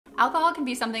Alcohol can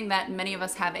be something that many of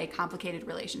us have a complicated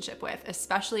relationship with,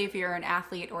 especially if you're an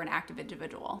athlete or an active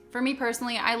individual. For me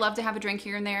personally, I love to have a drink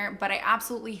here and there, but I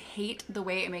absolutely hate the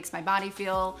way it makes my body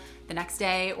feel the next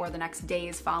day or the next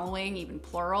days following, even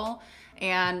plural.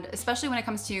 And especially when it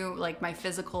comes to like my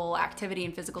physical activity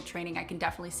and physical training, I can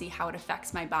definitely see how it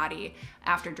affects my body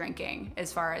after drinking,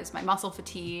 as far as my muscle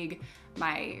fatigue,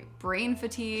 my brain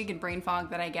fatigue and brain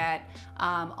fog that I get,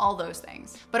 all those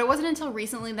things. But it wasn't until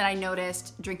recently that I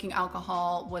noticed drinking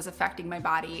alcohol was affecting my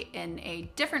body in a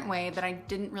different way that I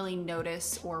didn't really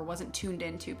notice or wasn't tuned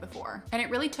into before. And it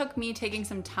really took me taking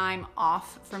some time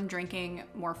off from drinking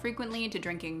more frequently to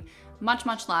drinking much,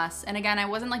 much less. And again, I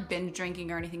wasn't like binge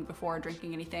drinking or anything before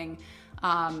drinking anything,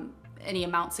 any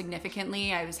amount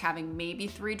significantly. I was having maybe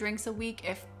 3 drinks a week,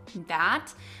 if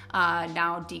that,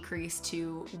 now decreased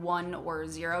to 1 or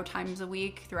 0 times a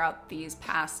week throughout these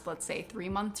past, let's say 3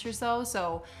 months or so.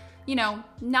 So, you know,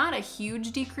 not a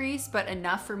huge decrease, but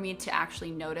enough for me to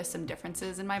actually notice some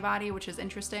differences in my body, which is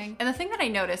interesting. And the thing that I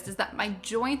noticed is that my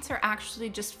joints are actually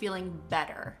just feeling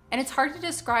better. And it's hard to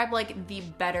describe like the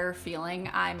better feeling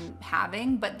I'm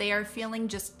having, but they are feeling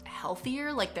just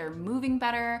healthier, like they're moving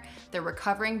better, they're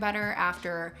recovering better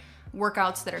after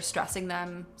workouts that are stressing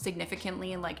them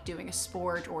significantly, like doing a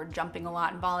sport or jumping a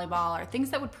lot in volleyball, or things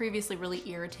that would previously really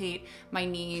irritate my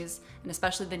knees, and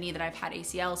especially the knee that I've had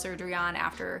ACL surgery on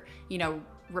after, you know,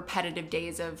 repetitive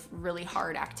days of really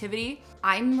hard activity.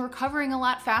 I'm recovering a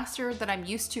lot faster than I'm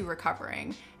used to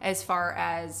recovering as far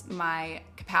as my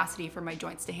capacity for my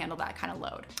joints to handle that kind of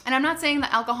load. And I'm not saying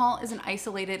that alcohol is an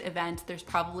isolated event. There's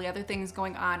probably other things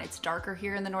going on. It's darker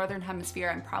here in the Northern Hemisphere.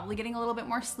 I'm probably getting a little bit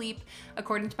more sleep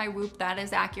according to my Whoop. That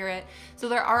is accurate. So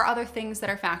there are other things that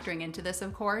are factoring into this,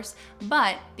 of course,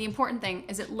 but the important thing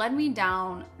is it led me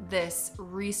down this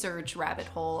research rabbit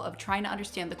hole of trying to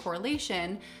understand the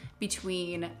correlation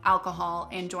between alcohol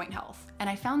and joint health. And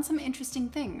I found some interesting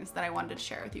things that I wanted to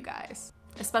share with you guys,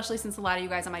 especially since a lot of you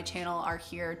guys on my channel are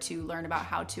here to learn about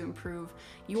how to improve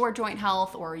your joint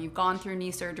health, or you've gone through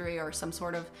knee surgery or some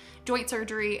sort of joint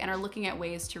surgery and are looking at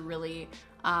ways to really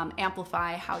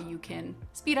amplify how you can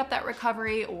speed up that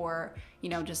recovery, or, you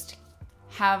know, just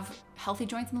have healthy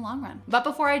joints in the long run. But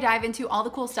before I dive into all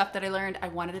the cool stuff that I learned, I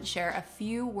wanted to share a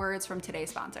few words from today's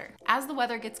sponsor. As the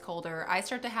weather gets colder, I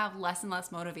start to have less and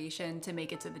less motivation to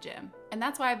make it to the gym. And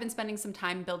that's why I've been spending some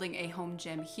time building a home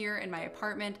gym here in my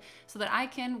apartment so that I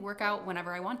can work out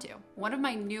whenever I want to. One of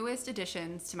my newest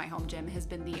additions to my home gym has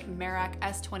been the Merak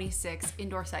S26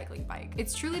 indoor cycling bike.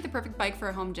 It's truly the perfect bike for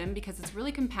a home gym because it's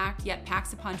really compact yet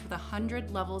packs a punch with 100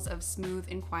 levels of smooth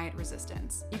and quiet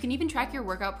resistance. You can even track your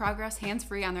workout progress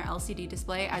hands-free on their LCD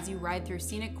display as you ride through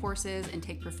scenic courses and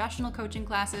take professional coaching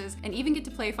classes, and even get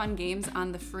to play fun games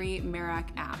on the free Merak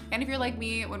app. And if you're like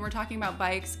me, when we're talking about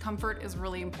bikes, comfort is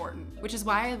really important, which is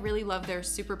why I really love their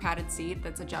super padded seat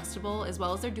that's adjustable, as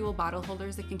well as their dual bottle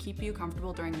holders that can keep you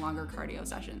comfortable during longer cardio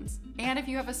sessions. And if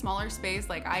you have a smaller space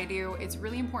like I do, it's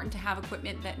really important to have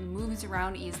equipment that moves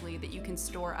around easily that you can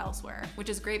store elsewhere, which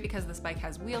is great because this bike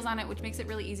has wheels on it, which makes it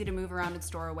really easy to move around and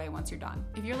store away once you're done.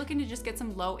 If you're looking to just get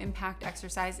some low impact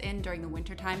exercise in during the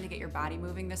winter time to get your body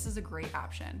moving, this is a great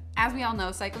option. As we all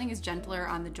know, cycling is gentler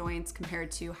on the joints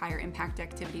compared to higher impact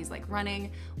activities like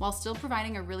running, while still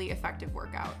providing a really effective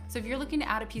workout. So if you're looking to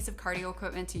add a piece of cardio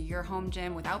equipment to your home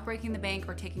gym without breaking the bank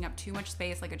or taking up too much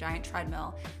space like a giant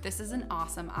treadmill, this is an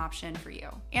awesome option for you.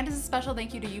 And as a special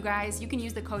thank you to you guys, you can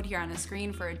use the code here on the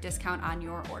screen for a discount on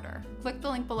your order. Click the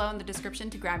link below in the description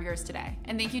to grab yours today.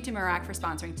 And thank you to Merak for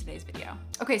sponsoring today's video.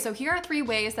 Okay, so here are 3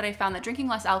 ways that I found that drinking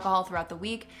less alcohol throughout the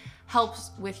week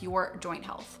helps with your joint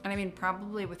health. And I mean,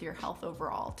 probably with your health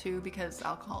overall too, because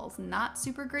alcohol is not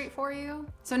super great for you.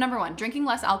 So number 1, drinking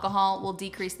less alcohol will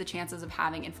decrease the chances of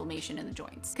having inflammation in the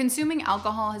joints. Consuming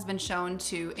alcohol has been shown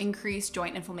to increase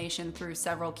joint inflammation through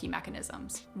several key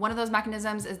mechanisms. One of those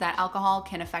mechanisms is that alcohol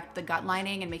can affect the gut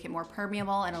lining and make it more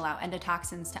permeable and allow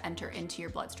endotoxins to enter into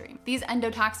your bloodstream. These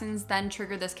endotoxins then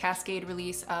trigger this cascade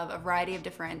release of a variety of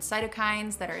different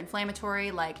cytokines that are inflammatory,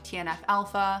 like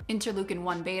TNF-alpha,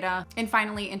 interleukin-1 beta, and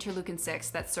finally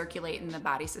interleukin-6 that circulate in the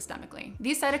body systemically.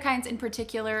 These cytokines in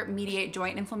particular mediate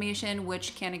joint inflammation,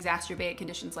 which can exacerbate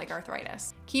conditions like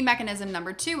arthritis. Key mechanism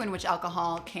number 2 in which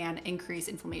alcohol can increase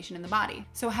inflammation in the body.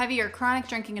 So heavy or chronic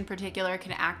drinking in particular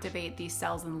can activate these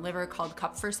cells in the liver called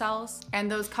Kupffer cells,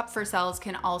 and those Kupffer cells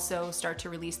can also start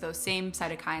to release those same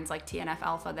cytokines like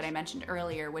TNF-alpha that I mentioned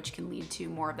earlier, which can lead to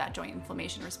more of that joint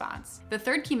inflammation response. The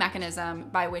third key mechanism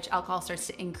by which alcohol starts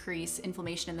to increase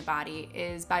inflammation in the body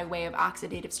is by by way of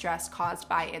oxidative stress caused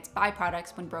by its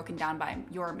byproducts when broken down by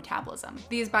your metabolism.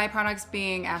 These byproducts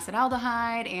being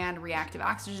acetaldehyde and reactive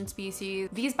oxygen species.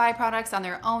 These byproducts on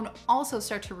their own also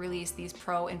start to release these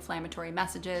pro-inflammatory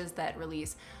messages that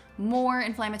release more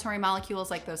inflammatory molecules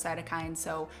like those cytokines,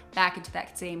 so back into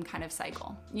that same kind of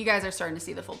cycle. You guys are starting to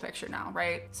see the full picture now,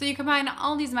 right? So you combine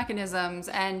all these mechanisms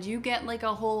and you get like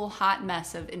a whole hot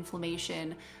mess of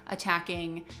inflammation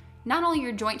attacking not only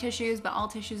your joint tissues, but all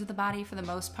tissues of the body for the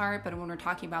most part. But when we're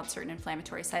talking about certain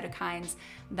inflammatory cytokines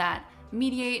that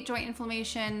mediate joint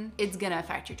inflammation, it's gonna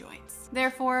affect your joints.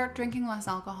 Therefore, drinking less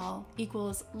alcohol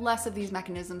equals less of these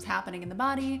mechanisms happening in the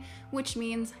body, which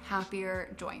means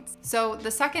happier joints. So the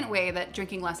second way that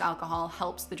drinking less alcohol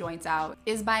helps the joints out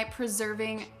is by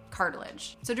preserving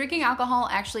cartilage. So drinking alcohol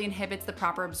actually inhibits the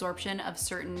proper absorption of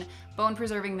certain bone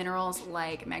preserving minerals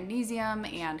like magnesium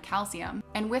and calcium.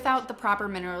 And without the proper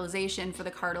mineralization for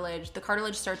the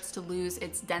cartilage starts to lose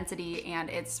its density and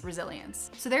its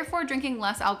resilience. So therefore, drinking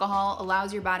less alcohol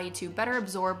allows your body to better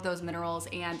absorb those minerals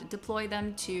and deploy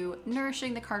them to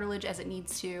nourishing the cartilage as it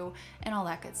needs to and all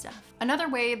that good stuff. Another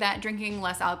way that drinking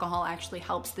less alcohol actually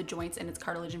helps the joints and its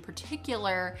cartilage in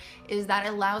particular is that it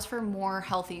allows for more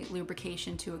healthy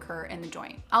lubrication to occur in the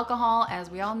joint. Alcohol, as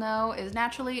we all know, is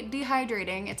naturally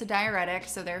dehydrating. It's a diuretic,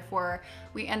 so therefore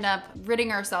we end up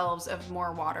ridding ourselves of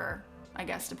more water, I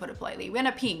guess, to put it politely. We end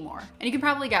up peeing more. And you can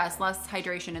probably guess less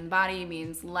hydration in the body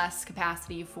means less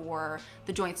capacity for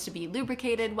the joints to be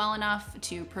lubricated well enough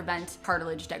to prevent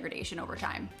cartilage degradation over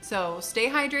time. So stay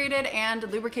hydrated and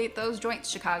lubricate those joints,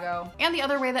 Chicago. And the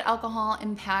other way that alcohol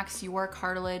impacts your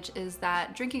cartilage is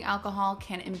that drinking alcohol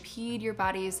can impede your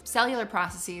body's cellular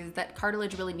processes that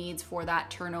cartilage really needs for that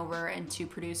turnover and to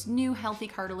produce new healthy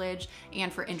cartilage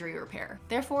and for injury repair.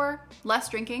 Therefore, less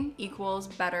drinking equals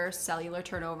better cellular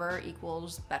turnover equals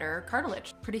better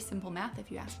cartilage. Pretty simple math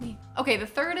if you ask me. Okay, the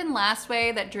third and last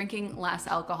way that drinking less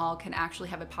alcohol can actually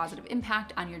have a positive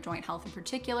impact on your joint health in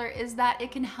particular is that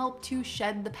it can help to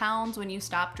shed the pounds when you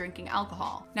stop drinking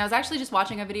alcohol. Now, I was actually just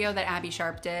watching a video that Abby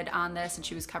Sharp did on this, and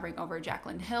she was covering over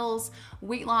Jaclyn Hill's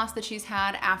weight loss that she's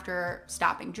had after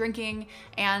stopping drinking,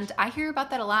 and I hear about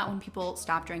that a lot when people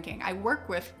stop drinking. I work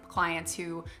with clients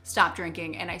who stop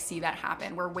drinking and I see that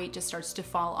happen, where weight just starts to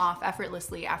fall off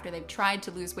effortlessly after they've tried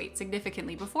to lose weight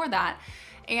significantly before that.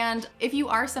 And if you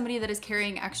are somebody that is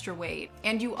carrying extra weight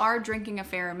and you are drinking a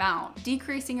fair amount,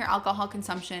 decreasing your alcohol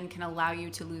consumption can allow you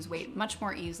to lose weight much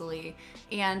more easily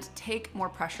and take more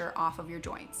pressure off of your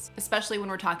joints, especially when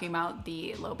we're talking about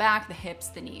the low back, the hips,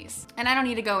 the knees. And I don't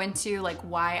need to go into like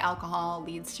why alcohol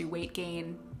leads to weight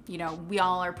gain. You know, we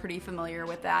all are pretty familiar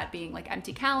with that being like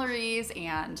empty calories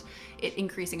and it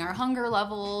increasing our hunger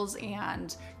levels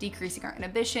and decreasing our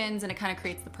inhibitions, and it kind of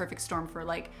creates the perfect storm for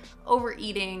like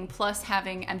overeating plus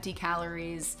having empty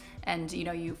calories, and you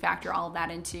know, you factor all of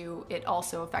that into it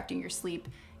also affecting your sleep.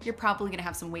 You're probably gonna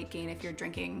have some weight gain if you're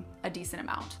drinking a decent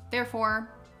amount.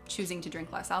 Therefore, choosing to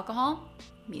drink less alcohol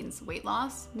means weight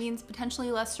loss, means potentially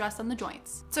less stress on the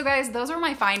joints. So guys, those were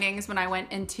my findings when I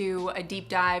went into a deep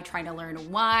dive trying to learn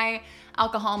why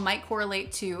alcohol might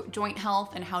correlate to joint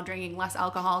health and how drinking less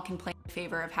alcohol can play in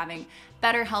favor of having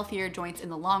better, healthier joints in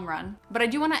the long run. But I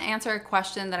do want to answer a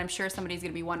question that I'm sure somebody's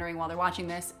going to be wondering while they're watching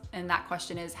this, and that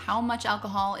question is, how much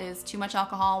alcohol is too much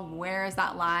alcohol? Where is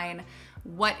that line?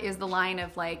 What is the line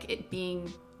of like it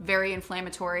being very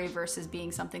inflammatory versus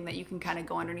being something that you can kind of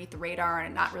go underneath the radar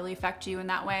and it not really affect you in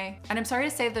that way? And I'm sorry to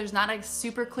say there's not a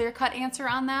super clear-cut answer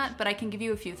on that, but I can give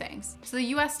you a few things. So the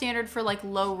US standard for like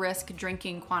low risk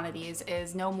drinking quantities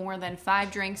is no more than 5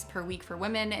 drinks per week for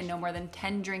women and no more than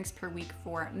 10 drinks per week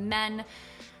for men.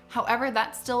 However,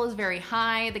 that still is very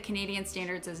high. The Canadian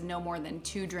standards is no more than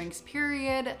 2 drinks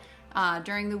period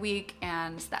during the week,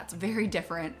 and that's very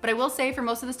different. But I will say for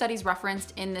most of the studies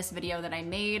referenced in this video that I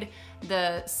made,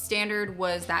 the standard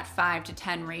was that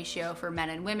 5-to-10 ratio for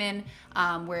men and women,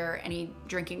 where any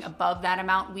drinking above that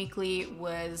amount weekly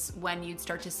was when you'd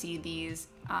start to see these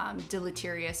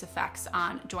deleterious effects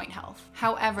on joint health.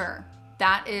 However,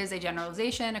 that is a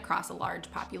generalization across a large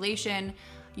population.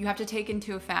 You have to take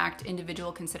into effect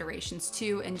individual considerations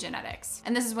too and genetics.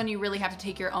 And this is when you really have to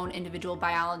take your own individual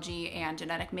biology and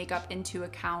genetic makeup into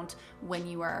account when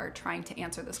you are trying to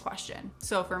answer this question.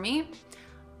 So for me,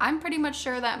 I'm pretty much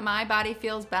sure that my body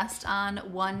feels best on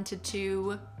 1 to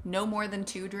 2 no more than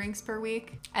 2 drinks per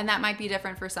week, and that might be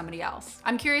different for somebody else.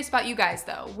 I'm curious about you guys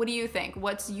though. What do you think?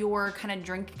 What's your kind of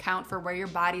drink count for where your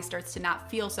body starts to not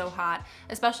feel so hot,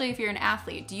 especially if you're an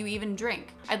athlete? Do you even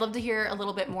drink? I'd love to hear a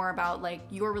little bit more about like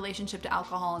your relationship to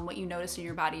alcohol and what you noticed in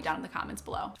your body down in the comments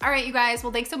below. All right, you guys,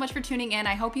 well, thanks so much for tuning in.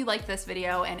 I hope you liked this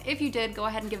video, and if you did, go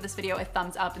ahead and give this video a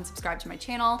thumbs up and subscribe to my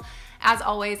channel. As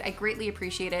always, I greatly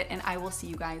appreciate it, and I will see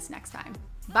you guys next time.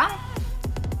 Bye.